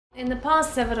In the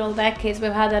past several decades,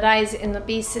 we've had a rise in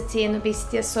obesity and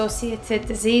obesity-associated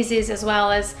diseases, as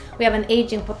well as we have an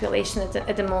aging population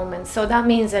at the moment. So that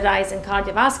means a rise in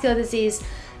cardiovascular disease,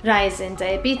 rise in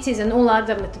diabetes and all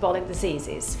other metabolic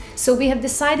diseases. So we have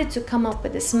decided to come up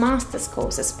with this master's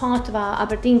course as part of our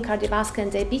Aberdeen Cardiovascular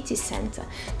and Diabetes Centre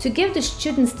to give the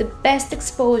students the best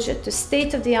exposure to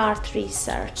state-of-the-art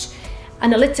research,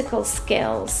 analytical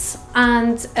skills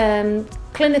and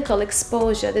clinical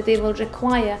exposure that they will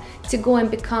require to go and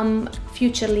become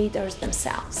future leaders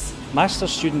themselves.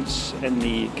 Master's students in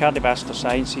the Cardiovascular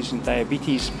Sciences and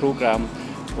Diabetes programme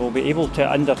will be able to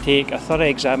undertake a thorough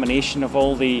examination of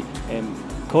all the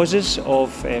causes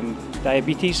of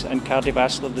diabetes and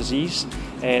cardiovascular disease.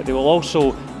 They will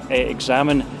also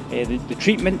examine the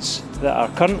treatments that are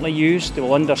currently used. They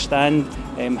will understand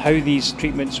how these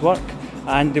treatments work,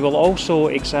 and they will also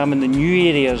examine the new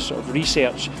areas of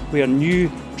research where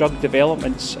new drug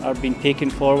developments are being taken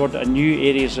forward and new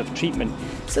areas of treatment.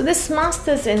 So this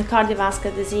Masters in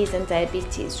Cardiovascular Disease and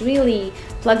Diabetes really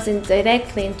plugs in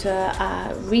directly into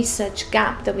a research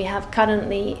gap that we have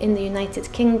currently in the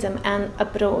United Kingdom and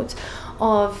abroad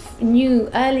of new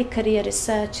early career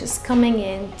researchers coming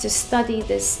in to study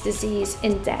this disease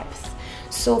in depth.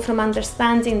 So from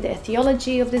understanding the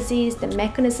etiology of disease, the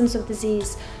mechanisms of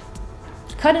disease,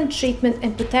 current treatment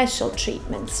and potential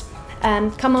treatments,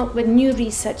 come up with new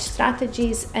research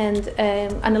strategies and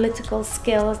analytical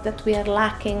skills that we are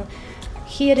lacking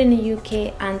here in the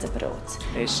UK and abroad.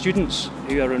 Students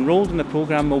who are enrolled in the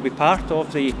programme will be part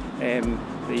of the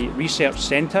research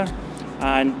centre,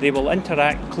 and they will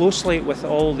interact closely with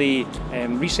all the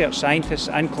research scientists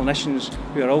and clinicians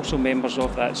who are also members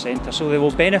of that centre. So they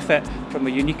will benefit from a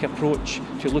unique approach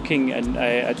to looking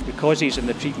at the causes and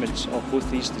the treatments of both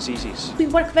these diseases. We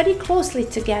work very closely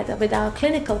together with our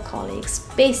clinical colleagues,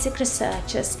 basic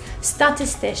researchers,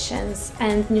 statisticians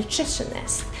and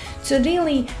nutritionists to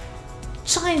really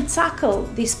try and tackle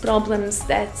these problems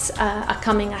that are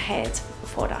coming ahead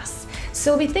for us.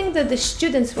 So we think that the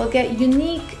students will get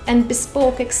unique and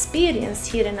bespoke experience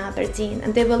here in Aberdeen,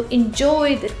 and they will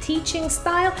enjoy the teaching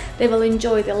style, they will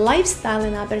enjoy the lifestyle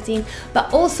in Aberdeen,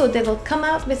 but also they will come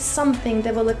out with something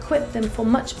that will equip them for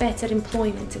much better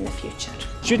employment in the future.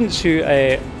 Students who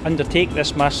undertake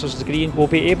this master's degree will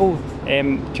be able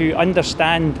to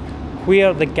understand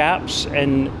where the gaps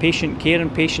in patient care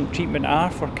and patient treatment are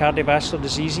for cardiovascular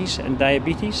diseases and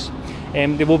diabetes.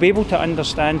 They will be able to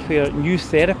understand where new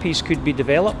therapies could be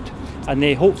developed, and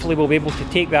they hopefully will be able to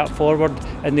take that forward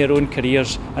in their own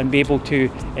careers and be able to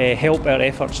help our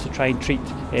efforts to try and treat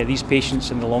these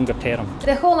patients in the longer term.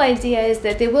 The whole idea is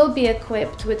that they will be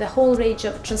equipped with a whole range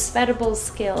of transferable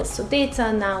skills, so data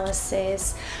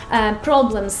analysis,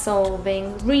 problem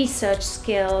solving, research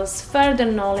skills, further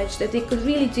knowledge, that they could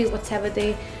really do whatever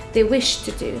they wish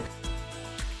to do.